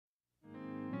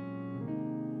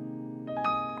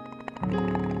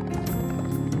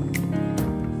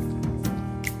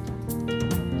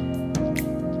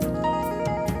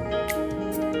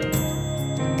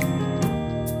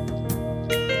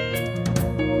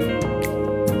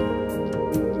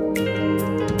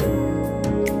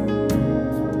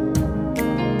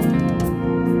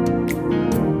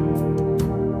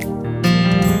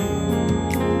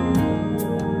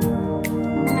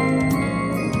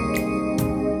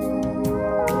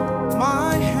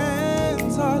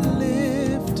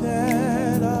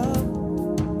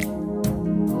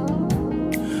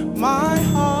My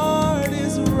heart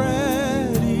is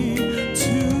ready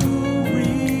to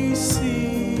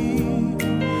receive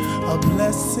a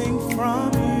blessing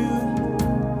from you.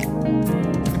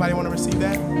 Anybody want to receive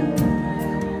that?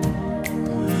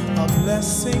 A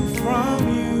blessing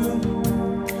from you.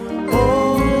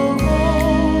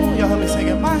 Oh, y'all help me sing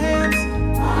it. My hands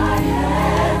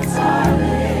are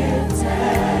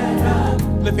lifted up.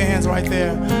 Lift your hands right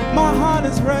there. My heart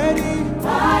is ready.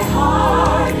 My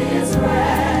heart is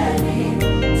ready.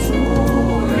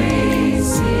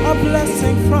 A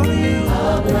blessing from you.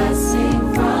 A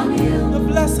blessing from you. The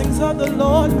blessings of the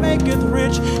Lord maketh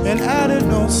rich and addeth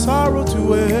no sorrow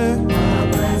to it. A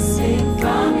blessing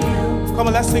from you. Come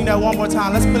on, let's sing that one more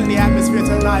time. Let's put it in the atmosphere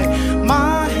tonight.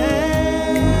 My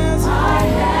hands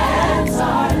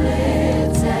are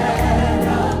lifted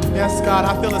up. Yes, God,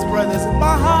 I feel his presence.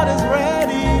 My heart is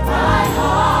ready. My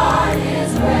heart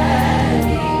is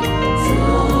ready to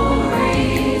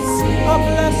receive a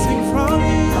blessing from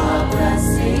you.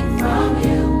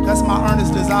 That's my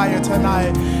earnest desire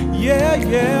tonight. Yeah,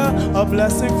 yeah, a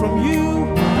blessing from you.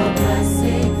 A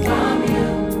blessing from you.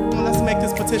 Let's make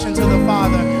this petition to the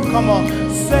Father. Come on.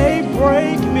 Say,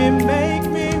 break me, make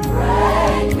me.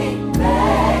 Break me, make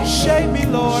me. Shape me,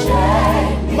 Lord.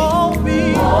 Shape me. Mold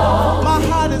me. Mold my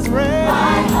heart is ready.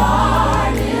 My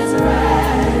heart is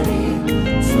ready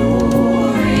to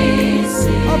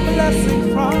receive a blessing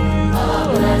from you. A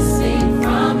blessing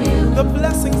from you. The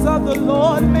blessings of the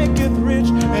Lord maketh rich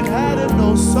and addeth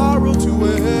no sorrow to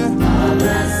it. A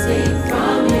blessing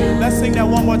from you. Let's sing that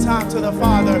one more time to the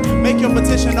Father. Make your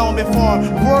petition known before.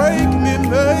 Break me,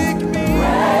 make me.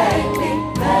 Break me,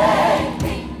 make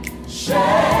me.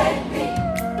 Shape me,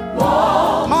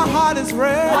 mold me. My heart is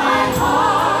ready. My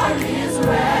heart is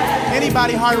ready.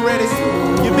 Anybody heart ready?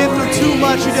 You've been through too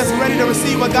much. You're just ready to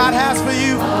receive what God has for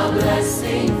you. A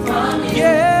blessing from you.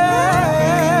 Yeah.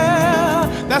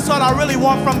 That's what I really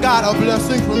want from God, a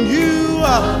blessing from you.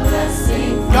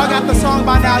 Y'all got the song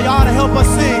by now. Y'all ought to help us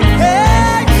sing.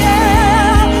 Hey,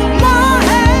 yeah, my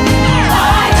hands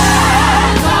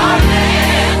are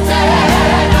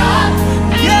lifted up.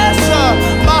 Yes, sir,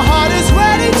 my heart is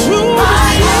ready to receive.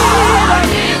 My heart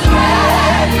is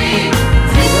ready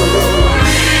to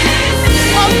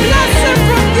receive a blessing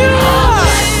from you.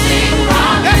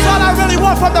 That's all I really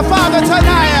want from the Father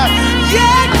tonight.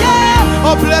 Yeah,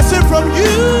 yeah, a blessing from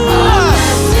you.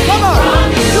 Come on,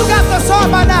 you got the song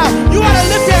by now. You want to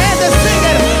lift your hands and sing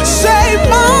it. Say,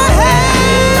 my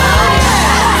hands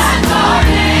are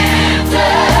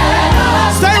lifted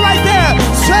up. Stay right there.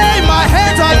 Say, my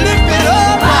hands are lifted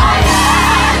up. My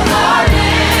hands are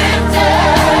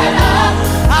lifted up.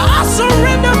 I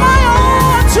surrender my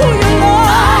all to you,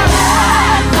 Lord.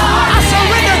 I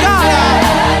surrender, God.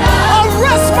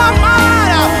 Arrest my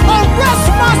mind.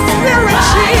 Arrest my spirit,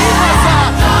 Jesus.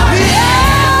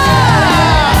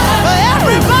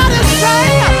 Everybody say,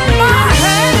 my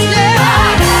hands, yeah.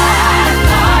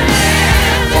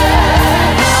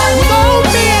 Mold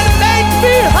me and make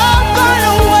me have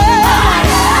thine way.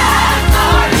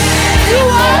 You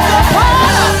are the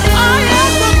potter, I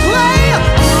am the clay.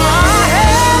 My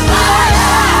hands are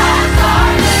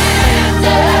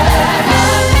lifted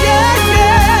up. Yeah,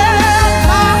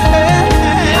 yeah, my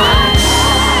hands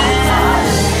are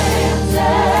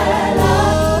lifted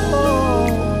up.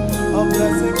 A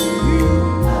blessing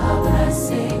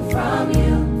from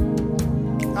you.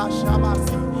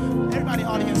 Everybody,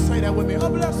 audience, say that with me. A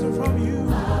blessing from you.